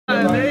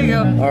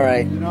All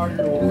right. All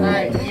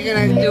right, you're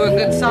gonna do a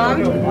good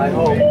song. I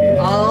hope.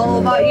 All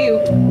about you.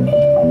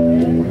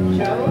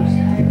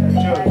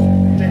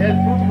 They had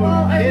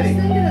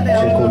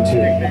multiple Kitty.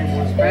 Nickname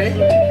was Ready?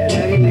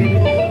 Ready, baby?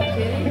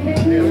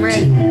 I'm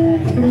ready.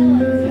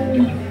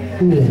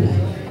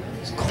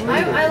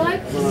 I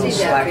like to see that.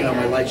 Slacking on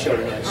my light show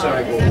tonight.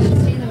 Sorry, I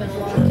haven't seen them in a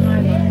long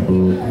time.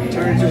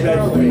 Turn it to bed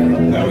for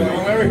you. That was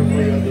all Mary?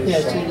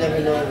 Yes, you never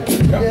know.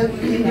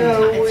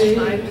 It's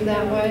timed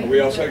that way. We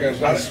all second I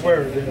start?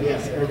 swear it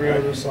is. Every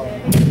other song.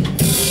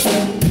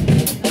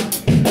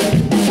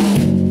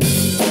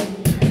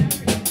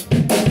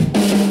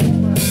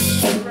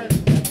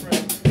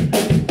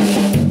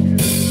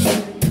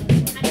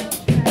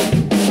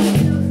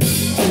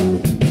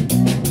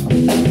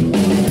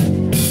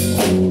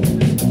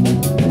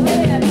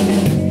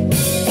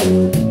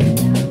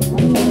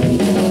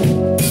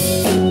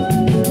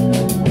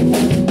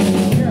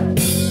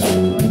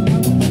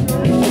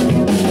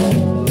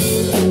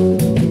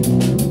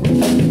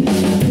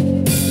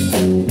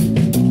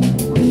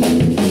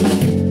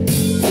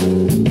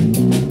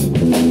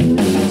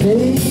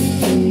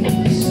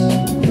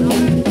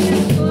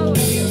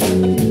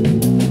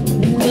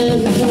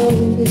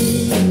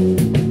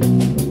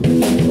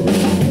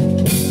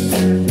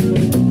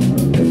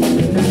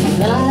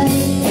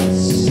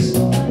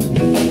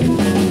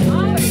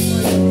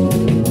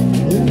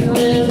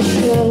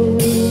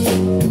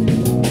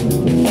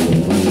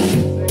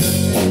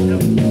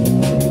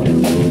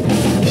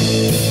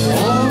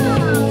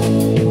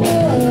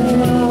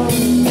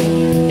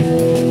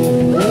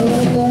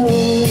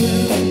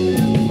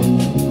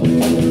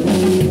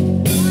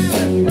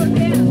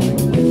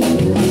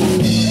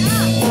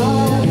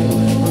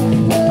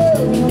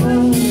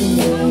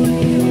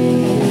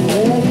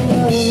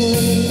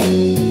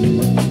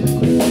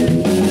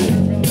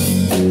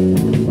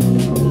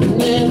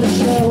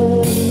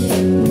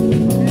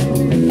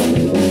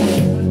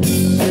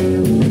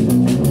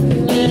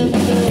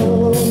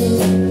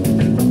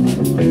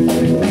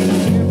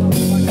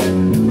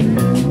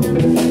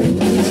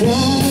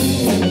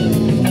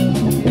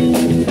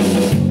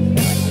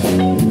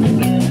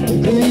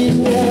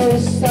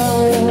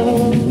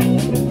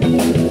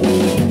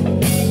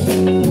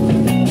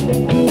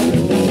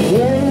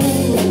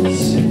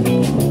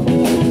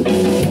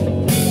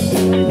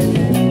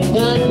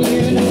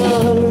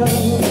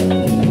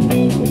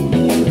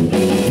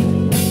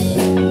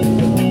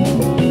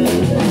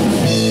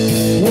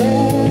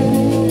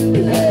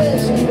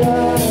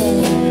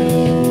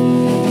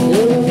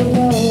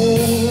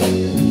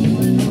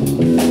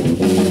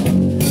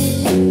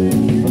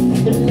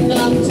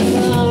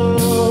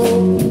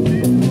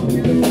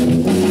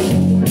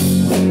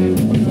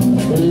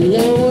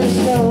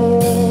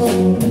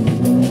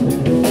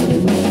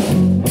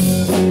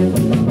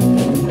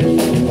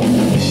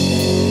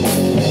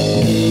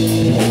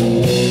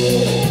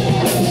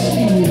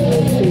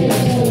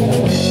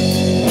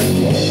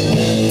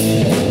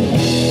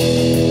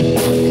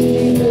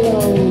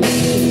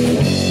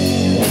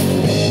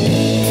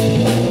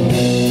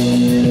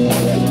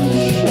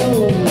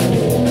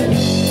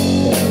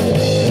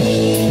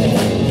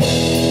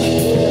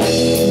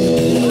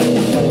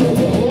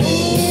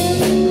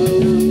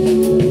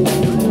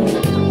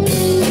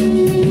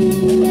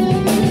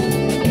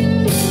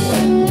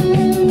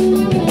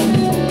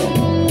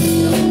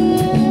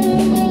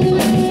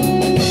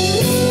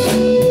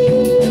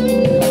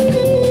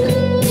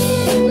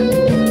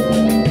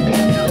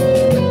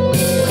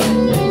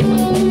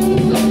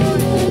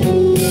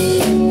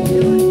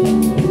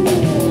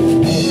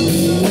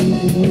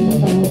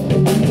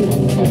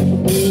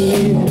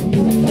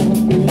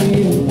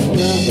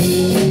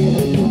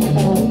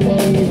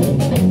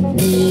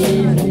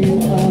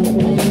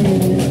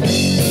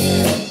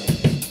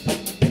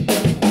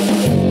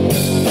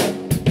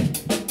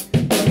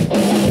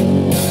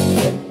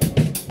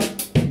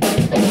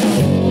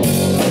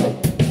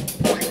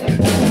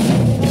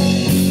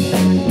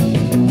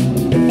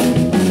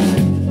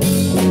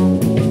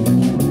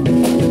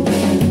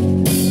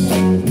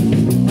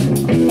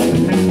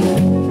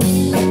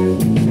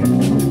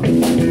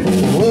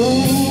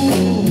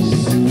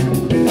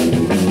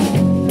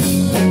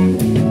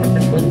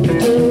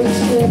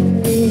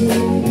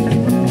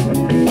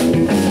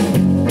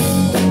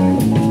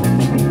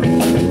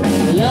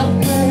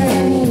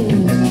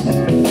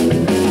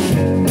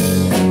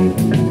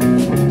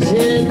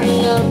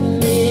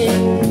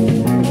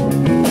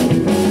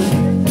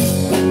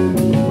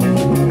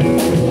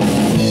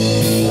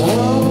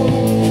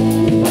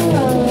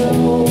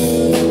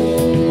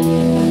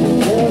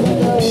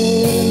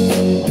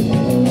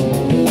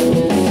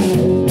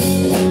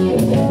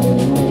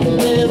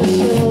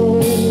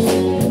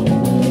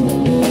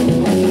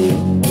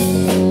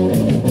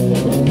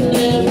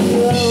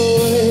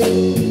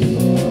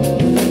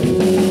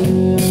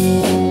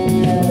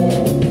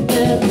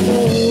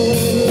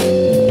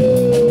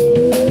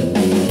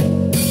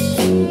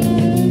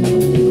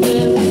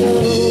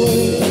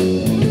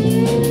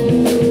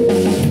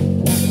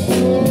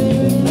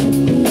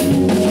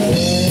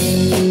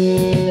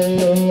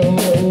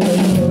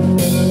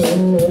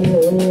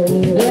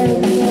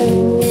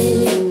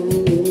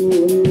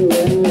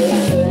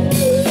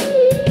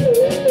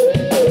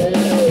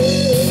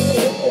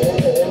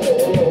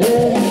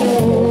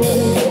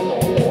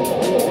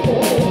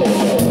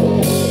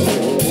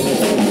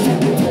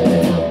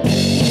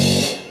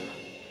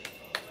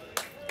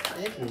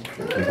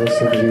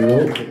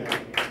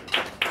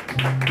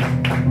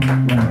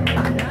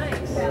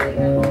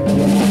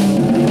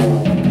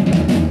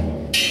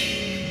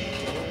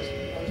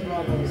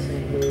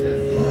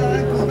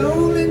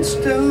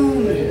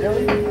 stone.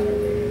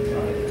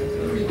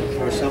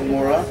 Or some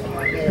more up.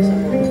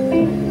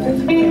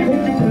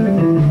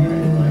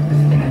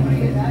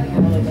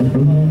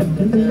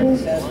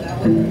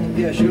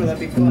 Yeah, sure, that'd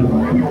be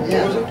fun.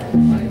 Yeah.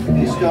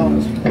 These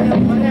stones.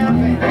 What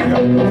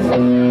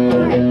happened?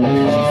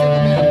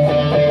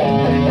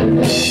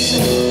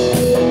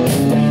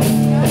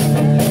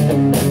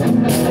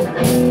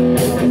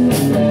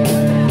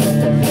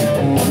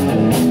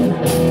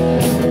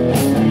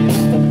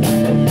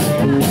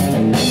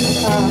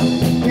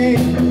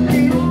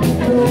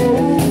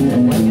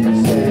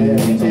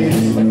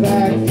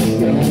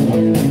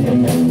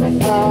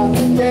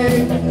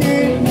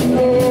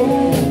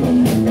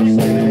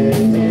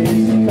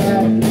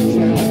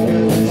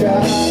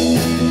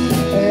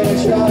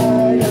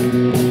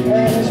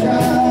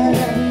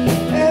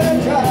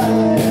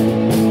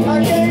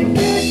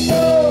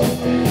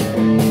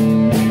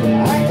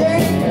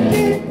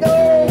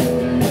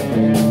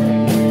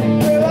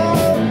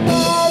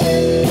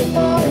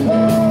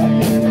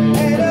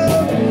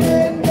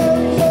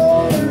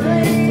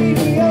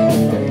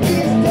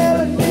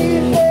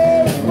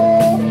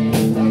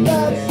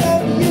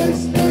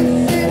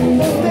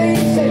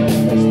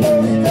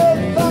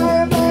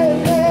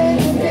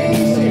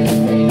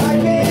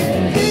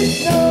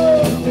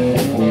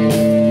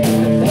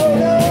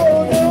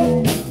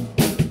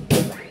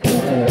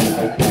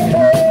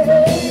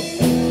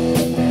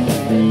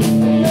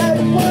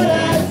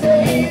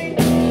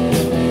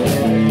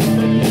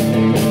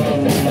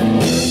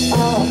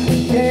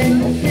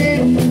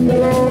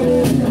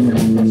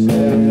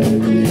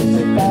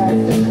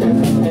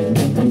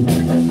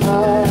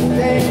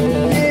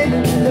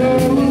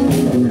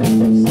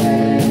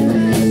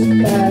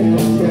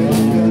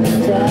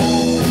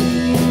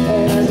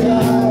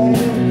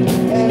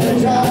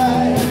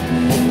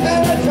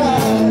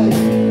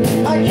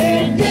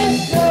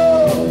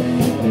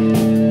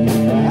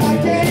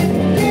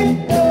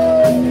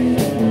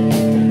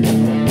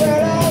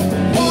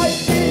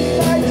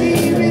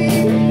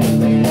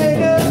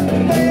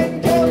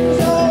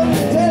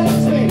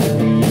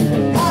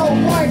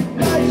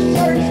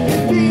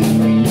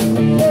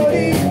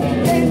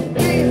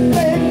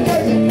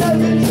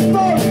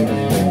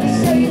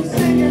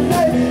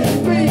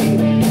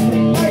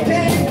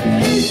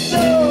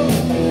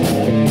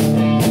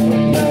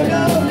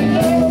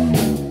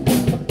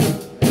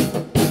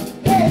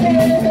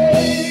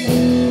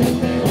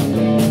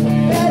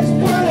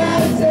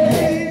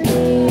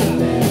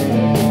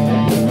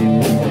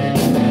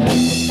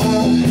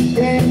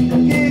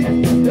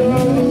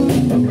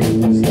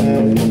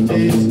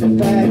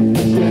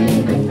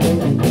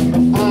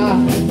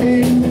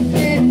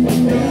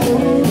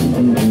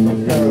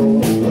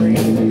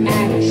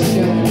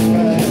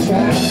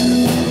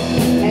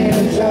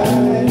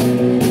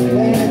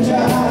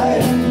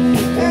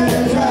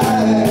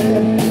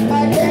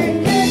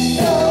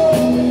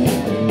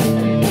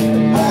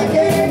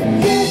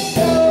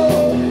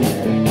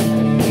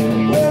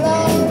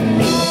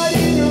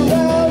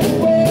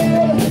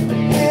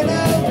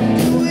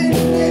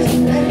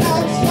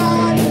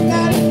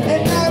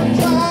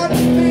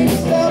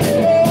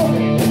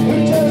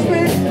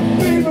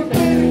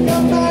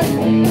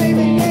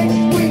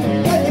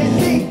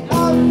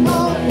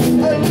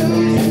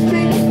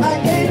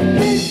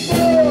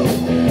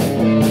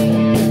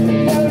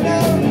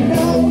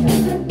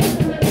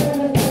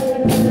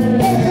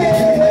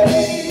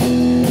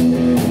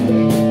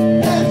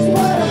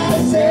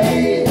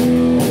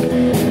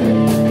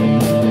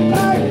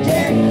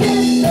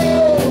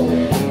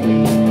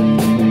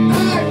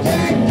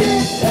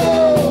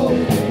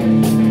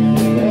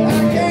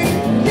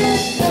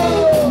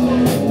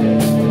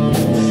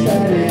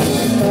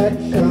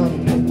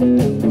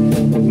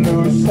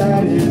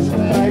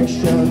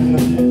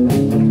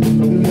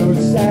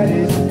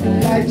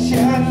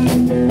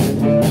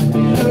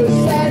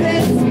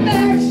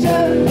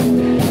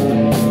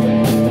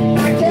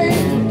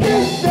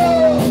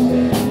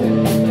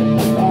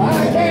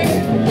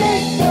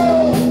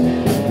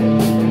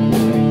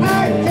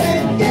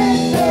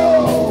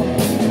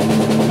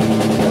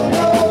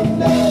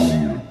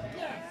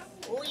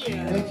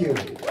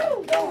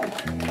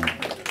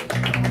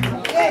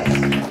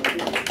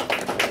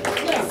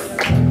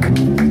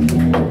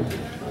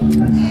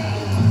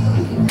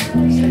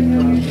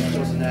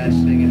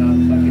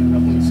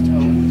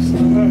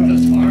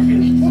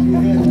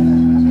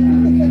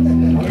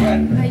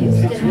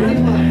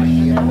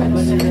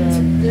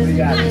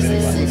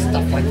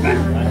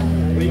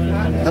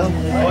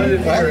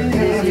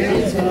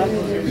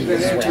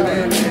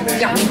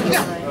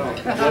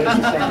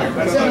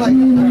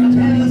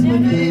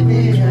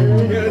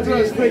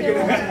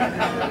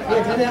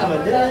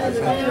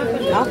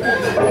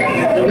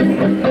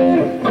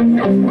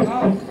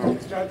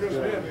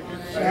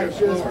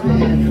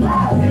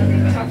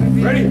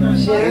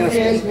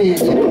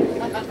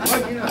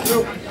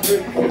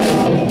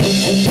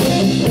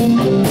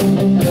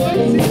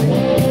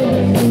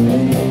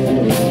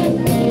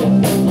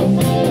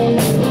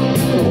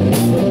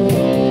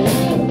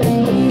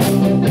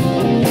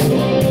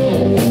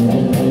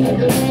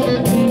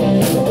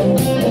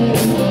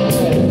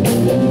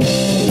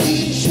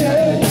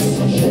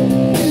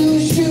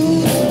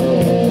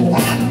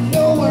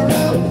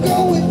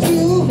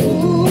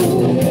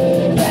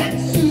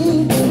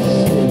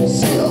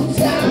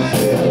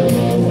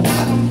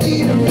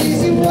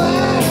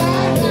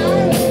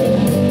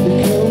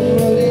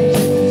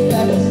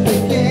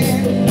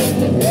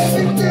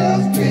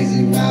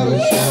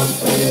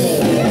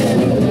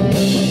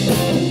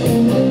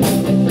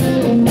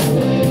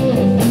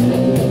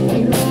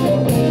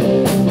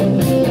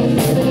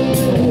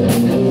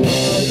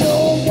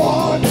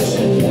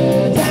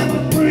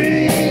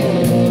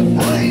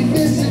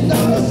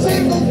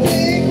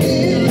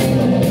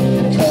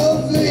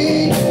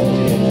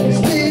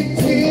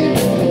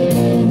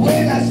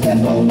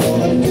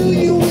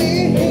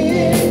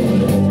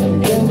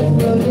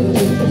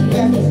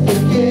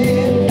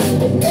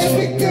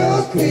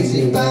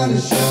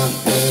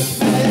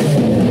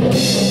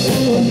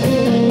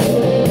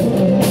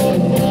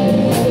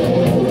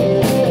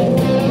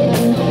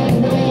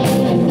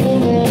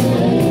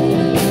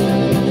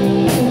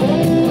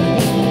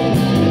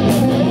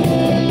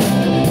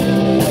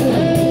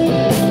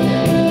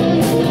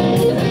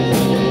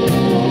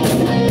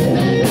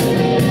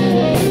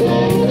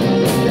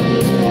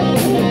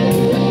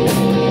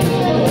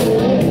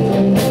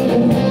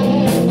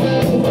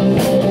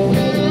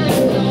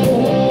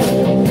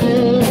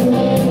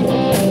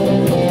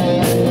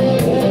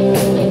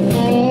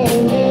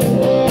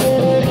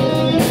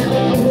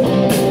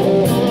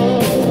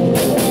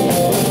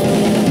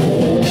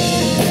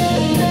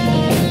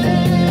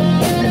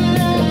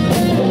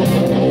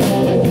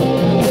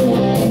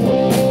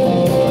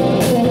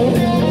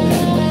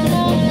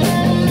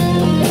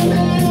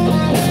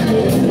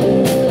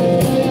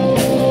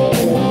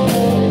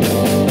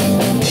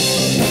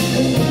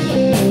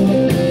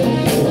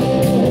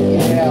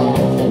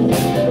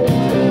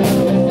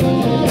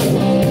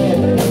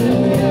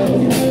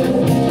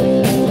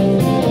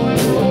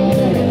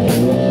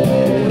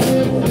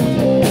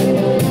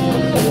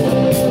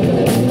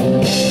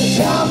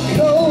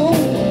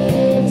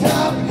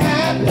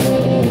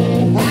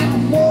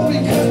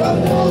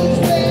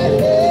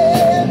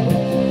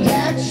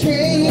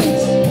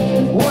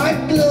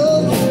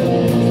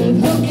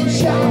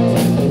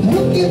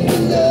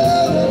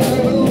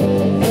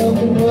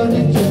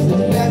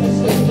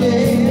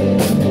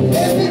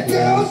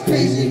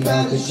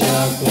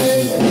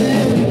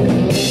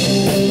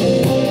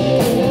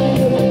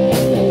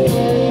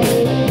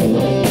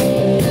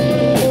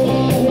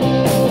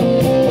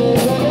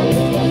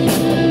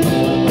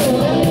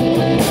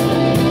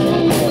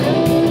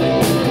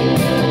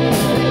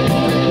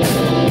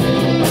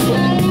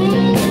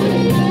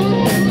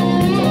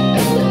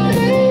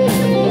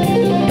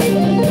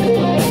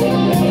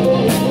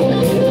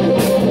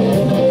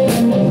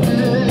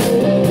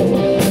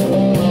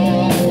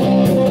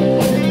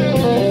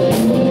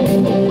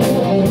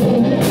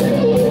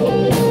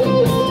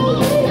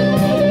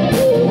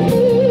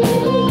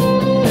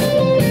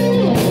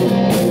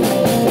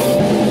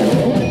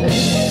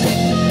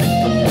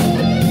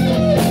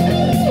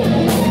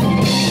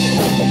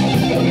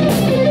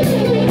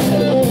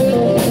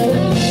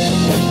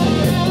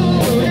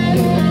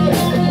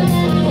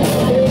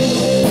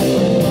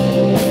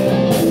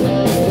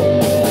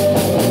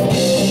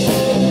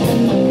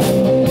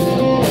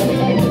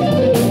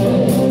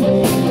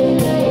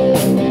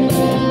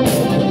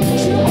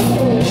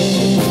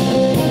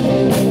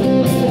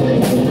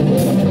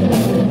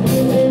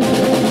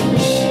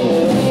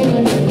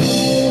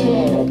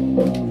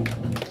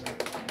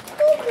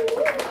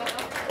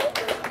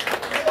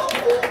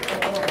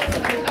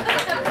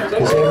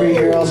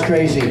 goes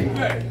crazy.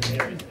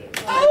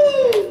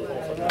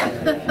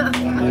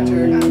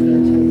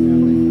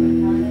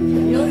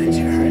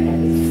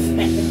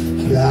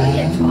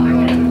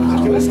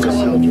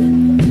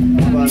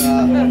 But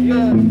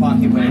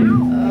Pocky win.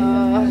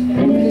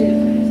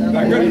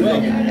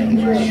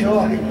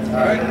 Sure.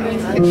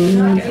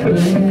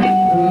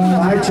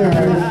 My turn,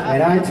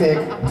 and I pick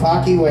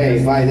Pocky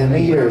Way by the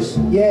meters.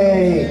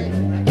 Yay!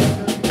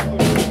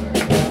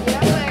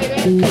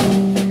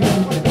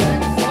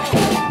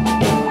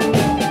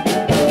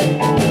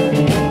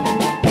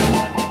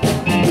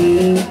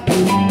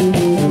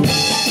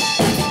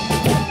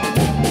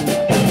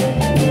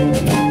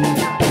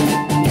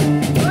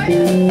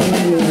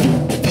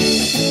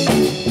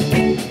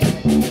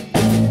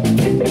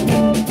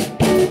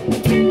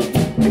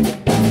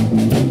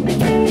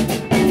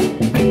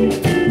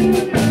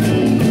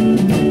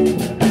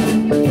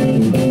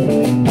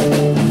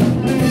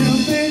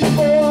 Big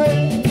boy,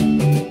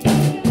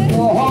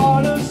 the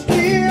hardest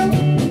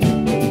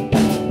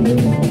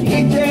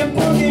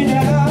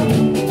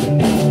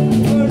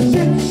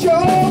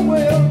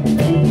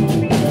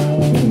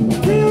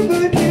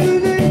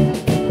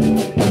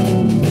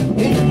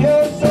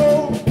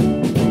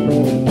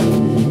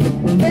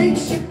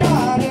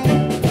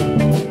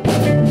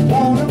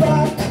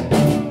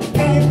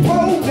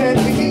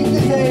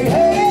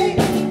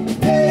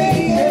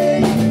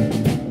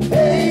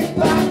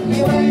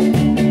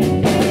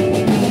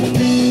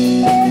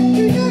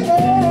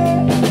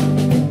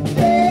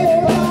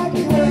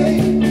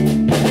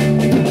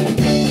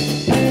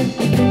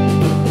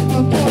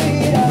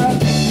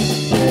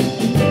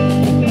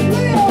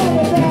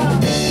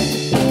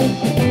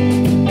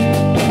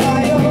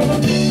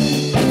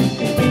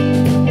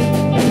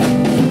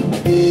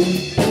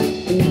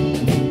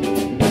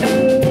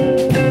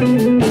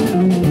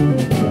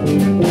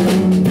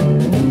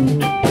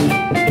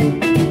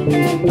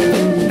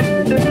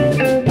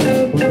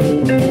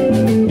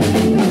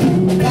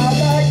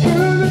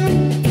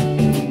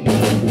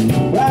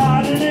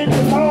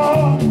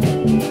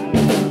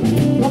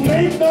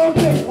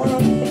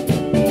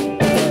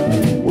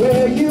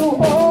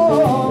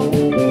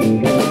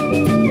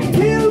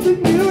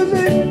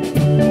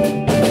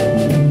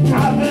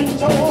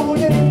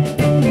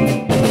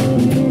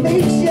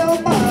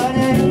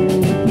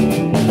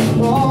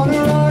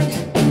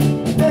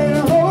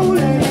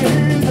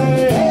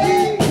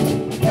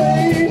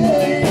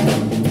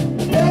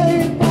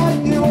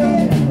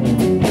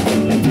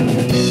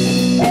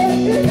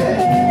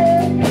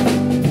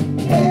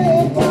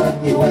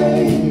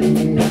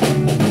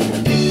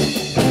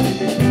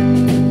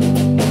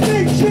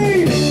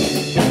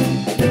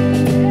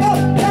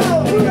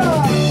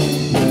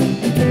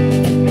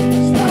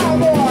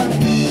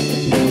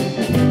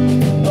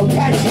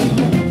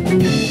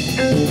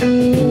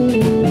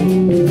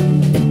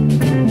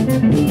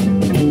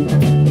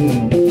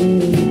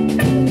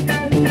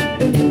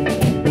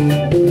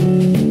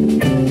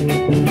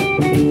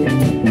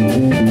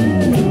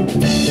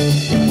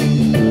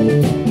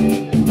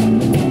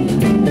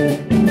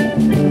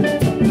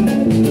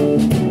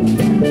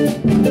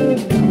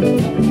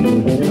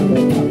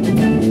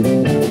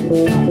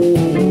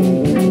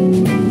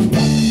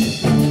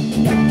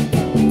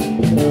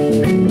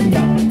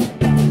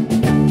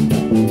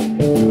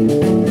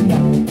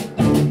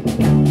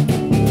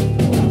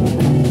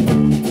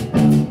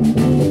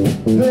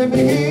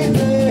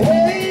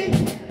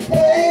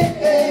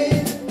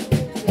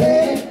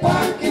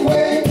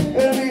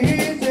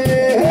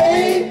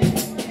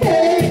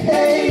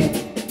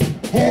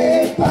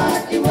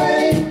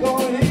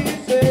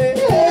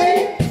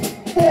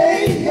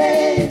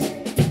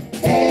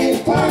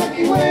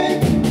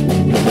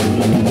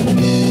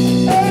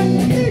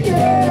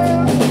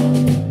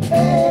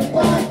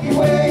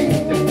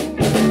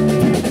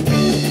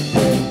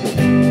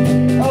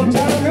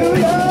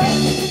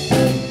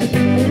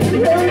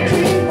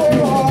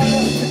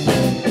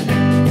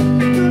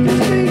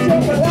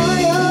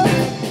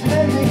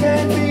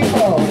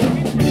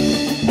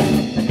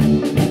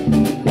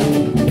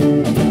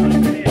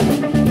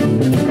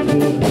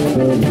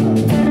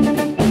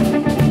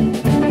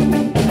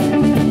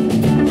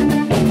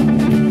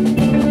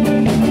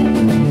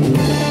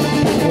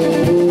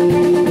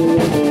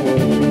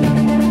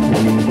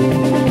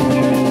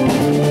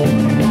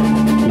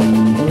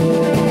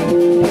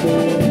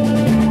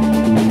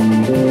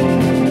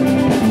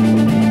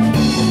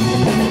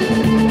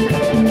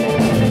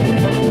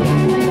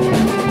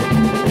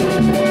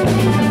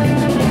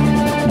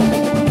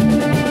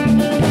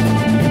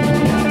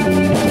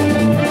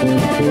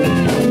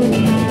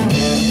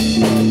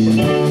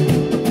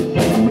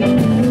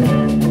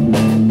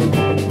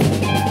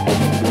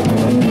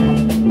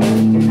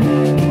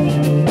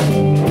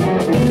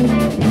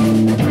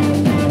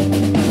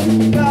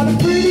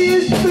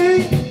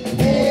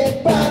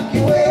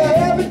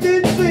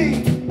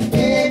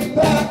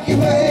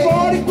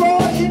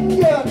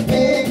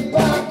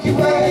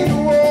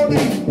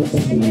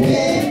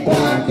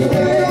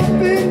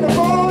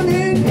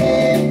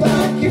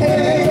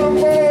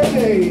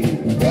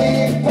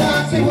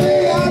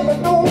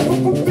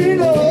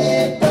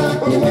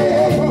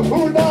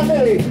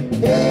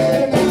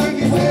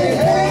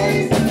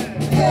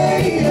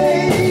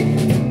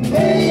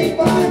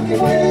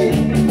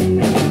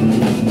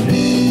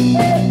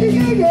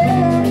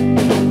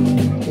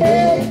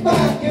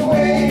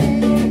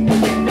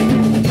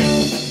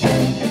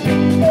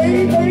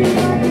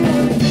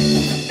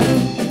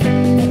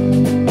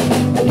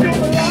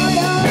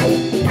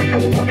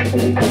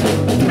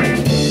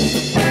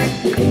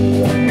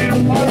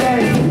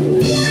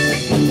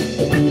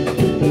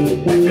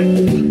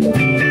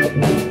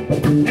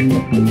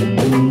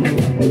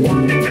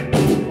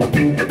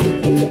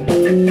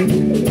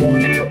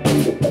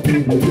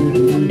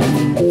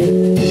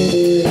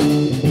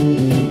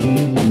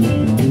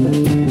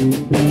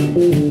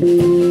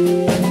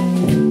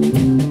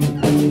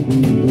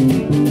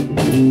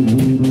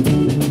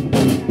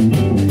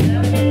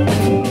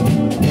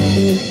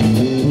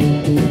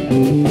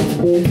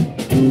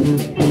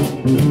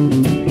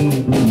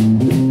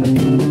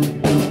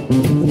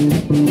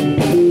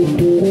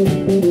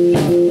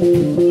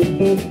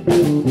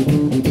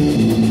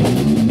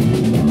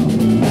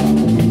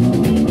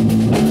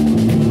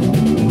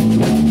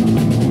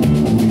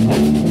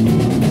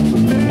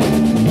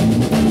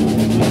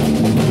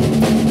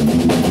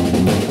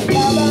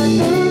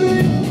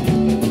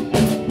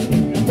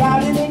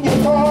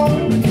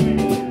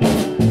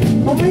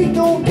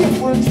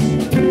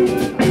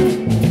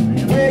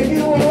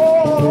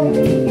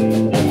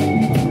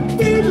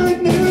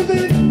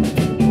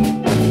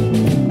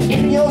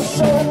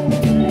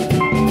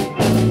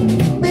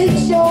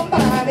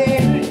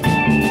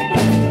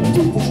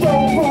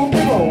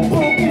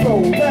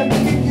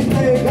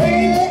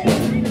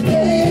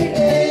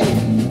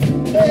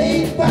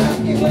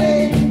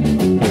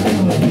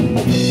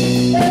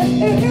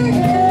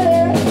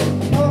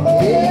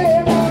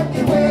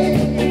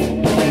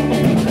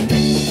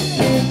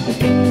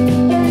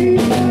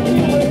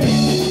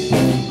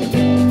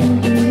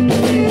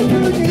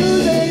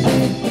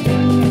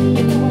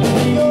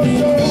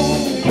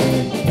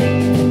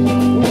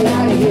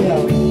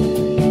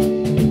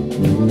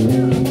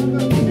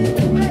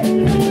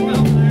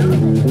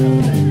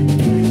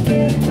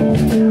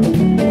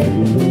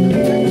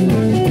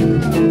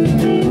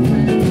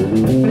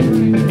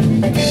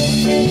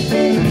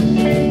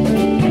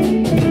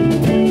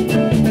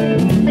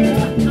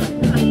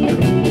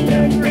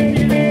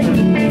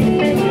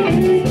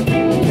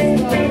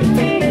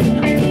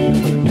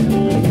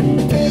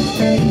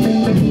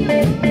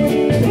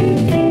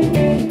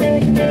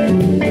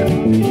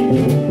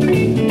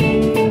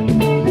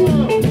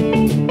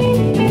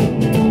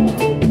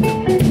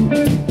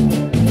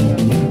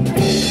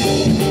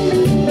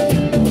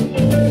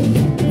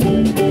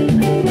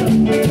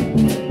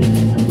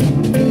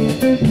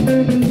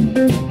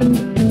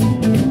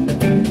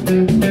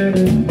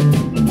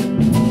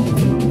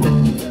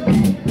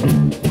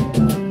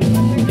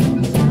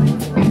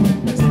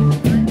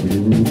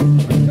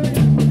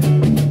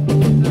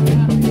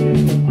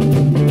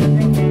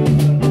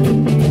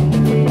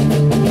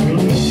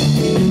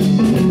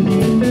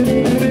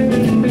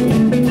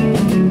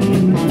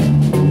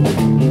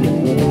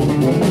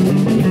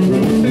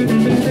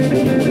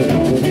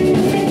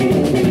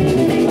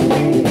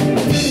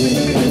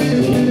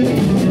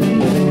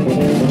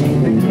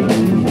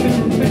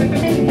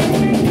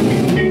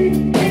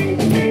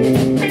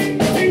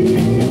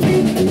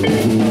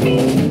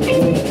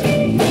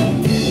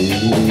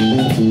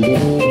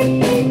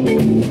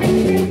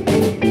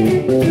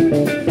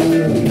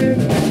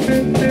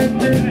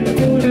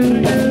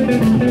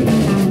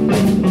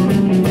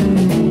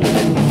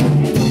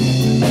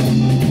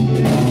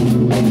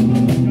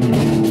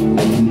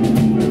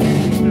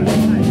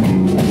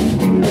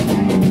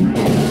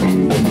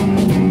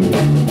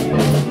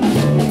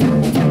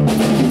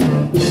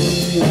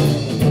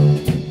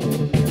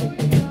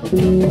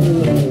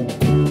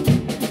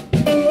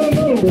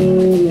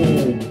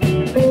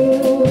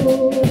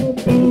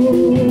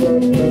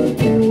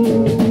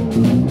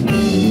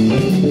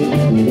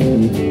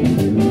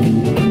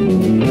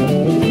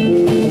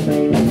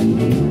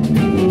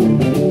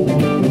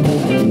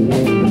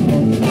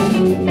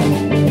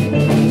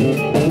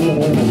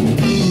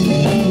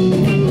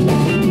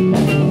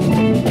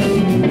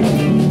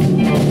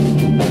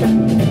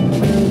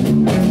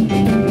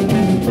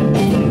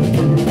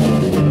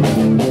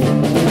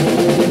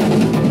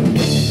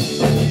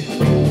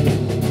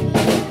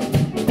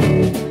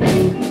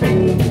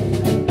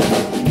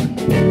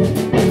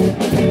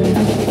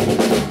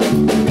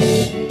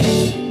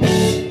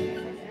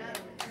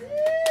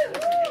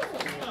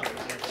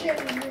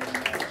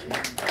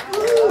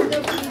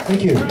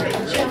Thank you.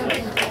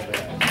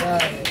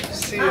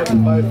 See it,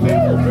 my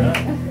favorite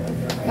band.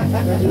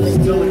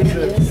 Still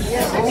exists. I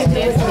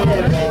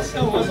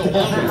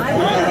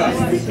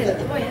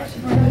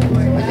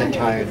get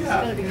tired.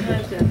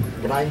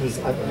 But I need.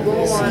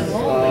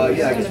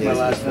 Yeah, I guess my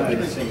last one.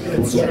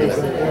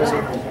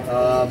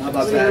 How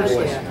about Bad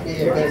Boys?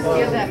 Give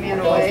that man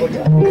away.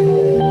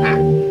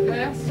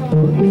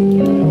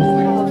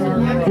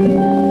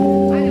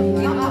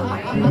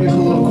 Here's a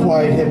little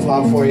quiet hip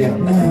hop for you.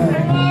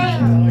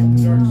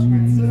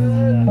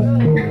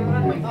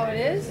 Oh, it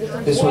is?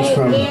 This one's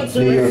from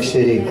New York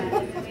City,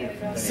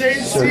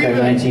 circa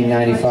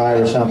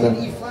 1995 or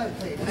something.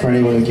 For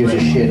anyone who gives a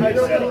shit. I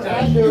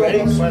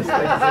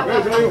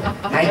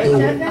do.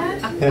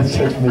 That's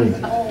just me.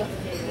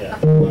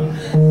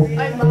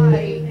 I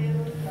might.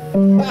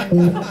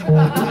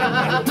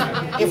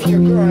 If you're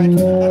good.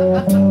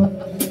 Oh,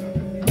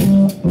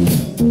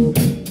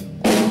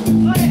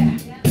 yeah.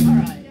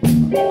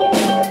 All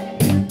right.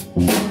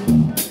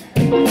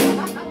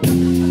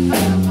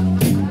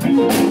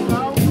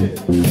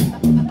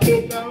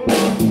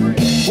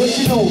 What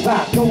you know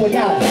about going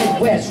out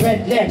head west?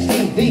 Rednecks,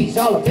 TVs,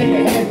 all up in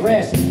your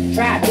headrest.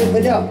 Try to live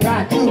it up,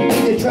 try to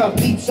beat the truck,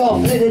 beats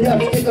off, lit it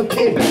up, stick a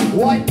kid.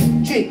 What?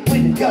 Chick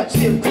with the guts,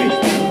 still creeps,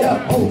 beat it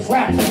up, hoes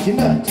right, hit your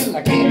nut till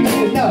I can't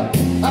do enough.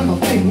 I'm a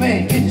big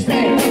man, get this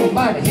man, don't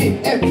mind to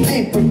hit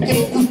everything from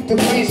gate to the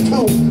branch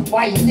too.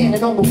 Why you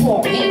standing on the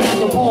wall, hand on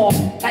the wall,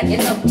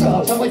 lighting up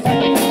drugs, always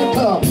having the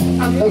club.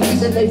 I'm the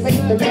reason they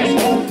fake the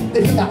dress code.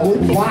 They think I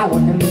wouldn't wild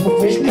when them little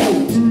fresh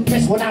clothes.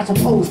 Dress when I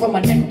suppose, from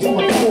my neck to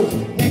my toes.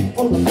 Neck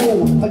full of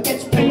gold, forget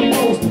spring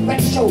rolls,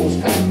 red shows,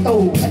 cut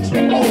those,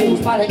 extra O's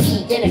by the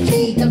E, get a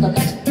G to the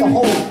left, the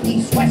whole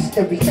east, west,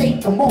 every day,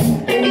 come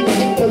on. Ready to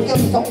get the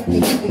guns on,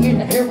 you keep me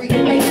in a hurry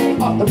to make.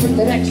 Off the bring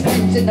the next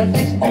friends in the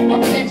next, on my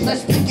next,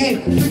 let's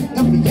begin.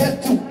 Look me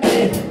yet to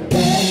end.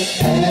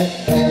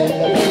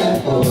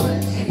 Bad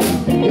boys,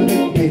 you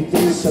make me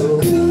feel so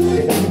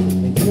good.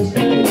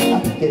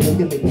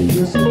 You make me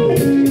feel so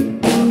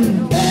good.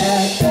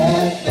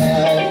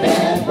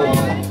 Bad boy,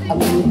 I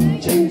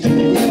wouldn't change you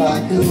if I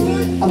could.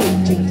 I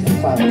wouldn't change you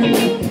if I could.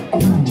 I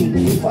wouldn't change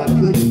you if I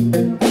could.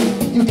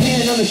 You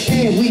can't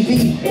understand, we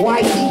be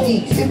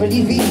Y-E-D,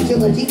 Sympathy V,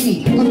 till a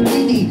TV, little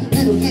D,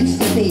 little kids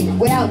see me,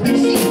 without me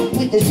C,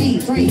 with the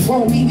Z3,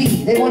 won't be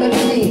B, they wanna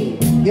be me.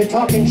 You're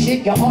talking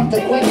shit, you ought to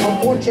quit,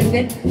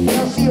 unfortunate. You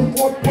don't see a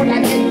fourth what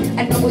I get,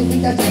 and always be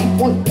the same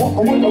one, walk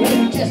away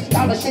with just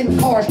scholarship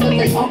cars, cause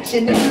they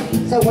auction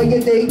it. So when you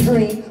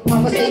daydream,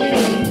 mama say to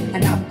me,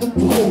 and I'm good to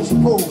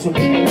pose, and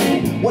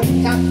make what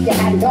time you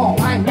had it all,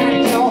 I'm not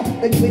y'all,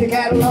 they give me the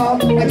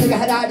catalog, I think I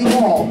had ID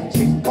wall,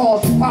 6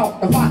 calls for power,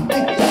 if I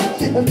think y'all,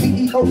 shit, the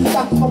CEO,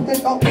 stop smoking,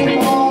 don't get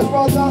the horse,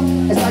 brother.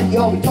 It's like you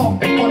always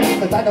talking funny,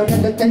 cause I don't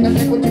understand the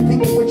language you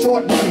people with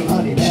short money,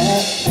 honey.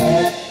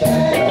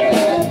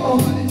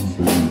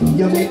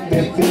 You make me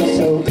feel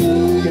so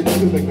good. You know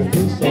you make me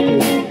feel so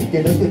good. You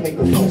know you make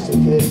me feel so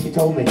good. She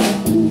told me,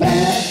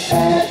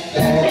 bad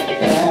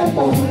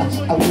boy.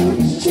 I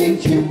wouldn't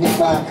change you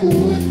if I could.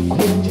 I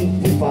wouldn't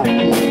change you if I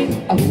could.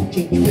 I wouldn't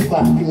change you if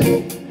I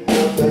could.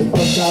 Those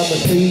folks are the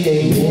 3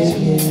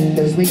 days.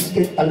 Those weeks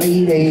get a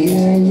lady.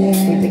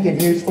 We thinking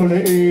here's for the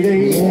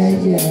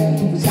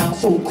 80s. Sounds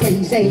so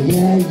crazy.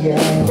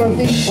 For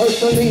me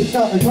personally,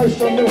 something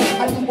personal.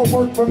 I do what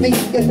work for me.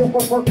 You do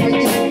what work for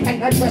you.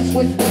 And I dress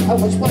with what I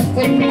was blessed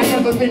with. I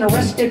never been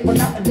arrested for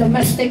not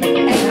domestic.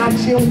 And I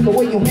chill the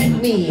way you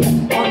met me.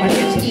 On my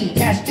jet ski,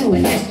 cash to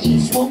an SE.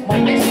 Smoke my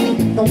Nestle.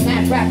 No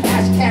mad rap,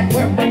 ass cat,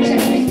 wear my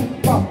chest.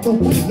 Fuck the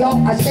week,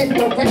 y'all, I said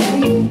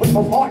directly. With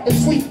my heart to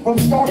sweet, from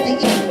start to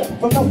eat.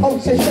 From no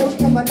ocean shows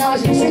to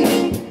menage and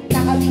suites.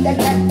 Now I need that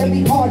cat to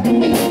be hard to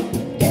meet.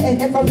 Yeah,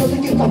 and if I really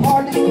get the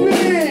hardest to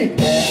read.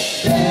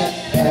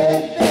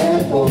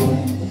 Bad boy.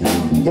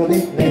 You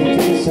make me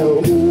feel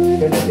so good.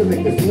 You know you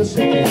make me feel so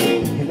good.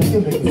 You know you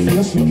make me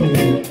feel so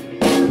good.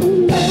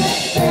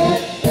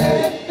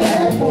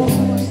 Bad boy.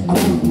 I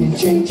wouldn't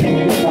change you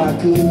if I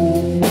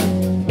could.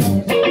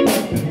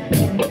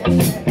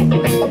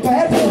 A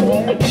bad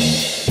boy.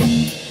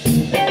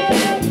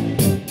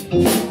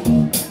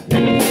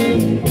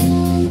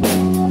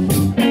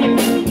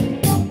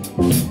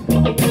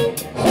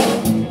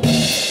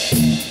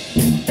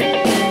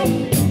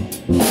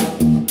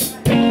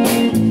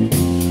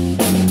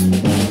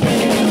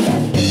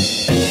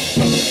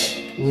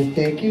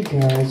 Thank you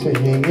guys for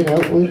hanging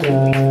out with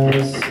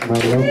us, my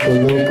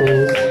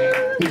locals.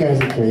 You guys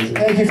are crazy.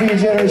 Thank you for your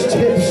generous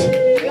tips.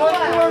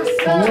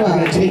 We're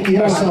going to take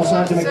ourselves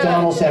out to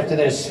McDonald's after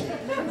this.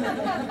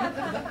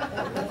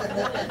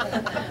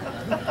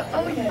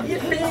 Oh yeah,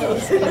 you're big.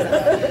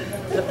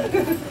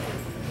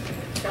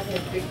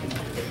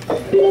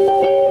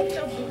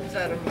 Jump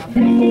out of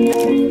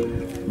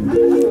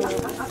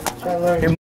my